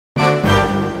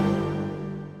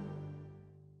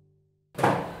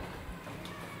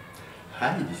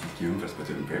Hi, this is Guillaume from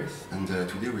Spotahome Paris, and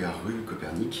today we are Rue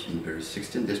Copernic in Paris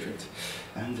 16th district.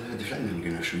 And the flat I'm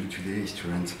gonna show you today is to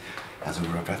rent as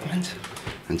our apartment,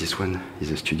 and this one is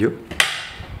a studio.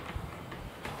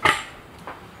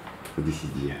 So this is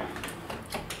the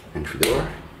entry door.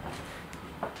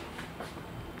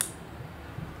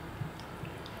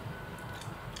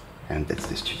 And that's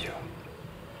the studio.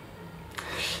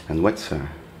 And what's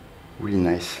really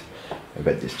nice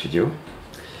about the studio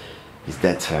is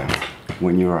that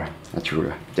when you're at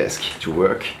your desk to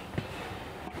work,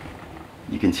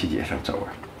 you can see the Eiffel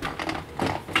Tower.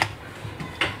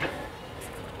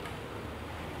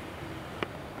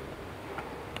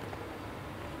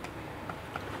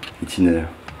 It's in a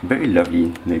very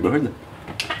lovely neighborhood,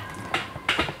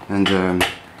 and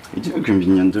it's very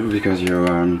convenient though, because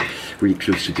you're really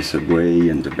close to the subway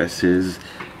and the buses.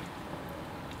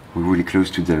 We're really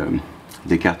close to the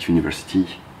Descartes University,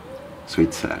 so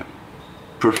it's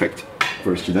perfect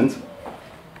for a student.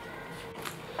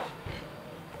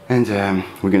 And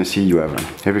we're gonna see you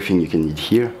have everything you can need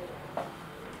here.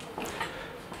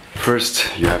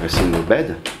 First, you have a single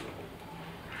bed,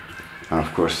 and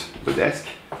of course the desk.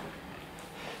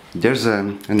 There's a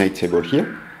night table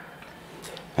here,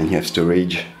 and you have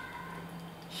storage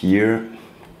here,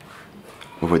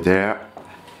 over there,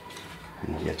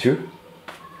 and here too.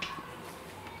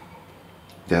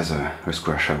 There's a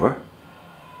square shower.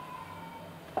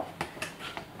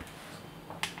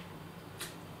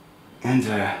 And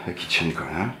a kitchen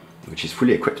corner, which is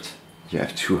fully equipped. You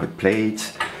have 2 hot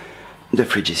plates, the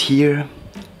fridge is here,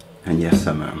 and you have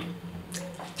some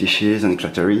dishes and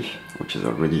cutlery, which is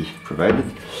already provided.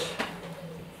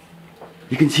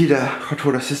 You can see the hot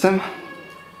water system,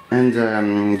 and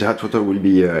the hot water will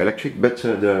be electric, but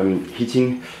the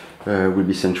heating will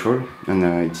be central, and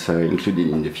it's included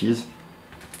in the fees.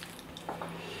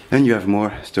 And you have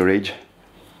more storage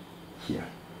here.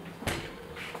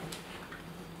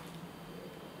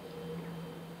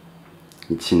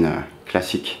 It's in a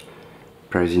classic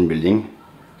Parisian building,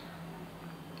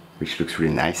 which looks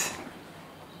really nice.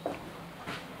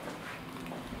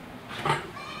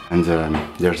 And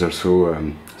there's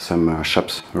also some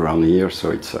shops around here,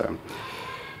 so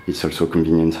it's also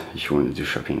convenient if you want to do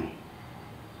shopping.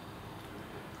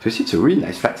 So you see, it's a really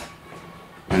nice flat,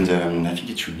 and I think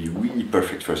it should be really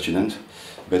perfect for a student,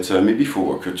 but maybe for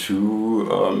worker too,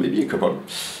 or maybe a couple.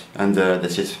 And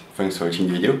that's it. Thanks for watching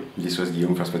the video. This was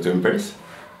Guillaume from Spotahome Paris.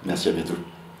 Merci, à bientôt.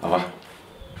 Au revoir.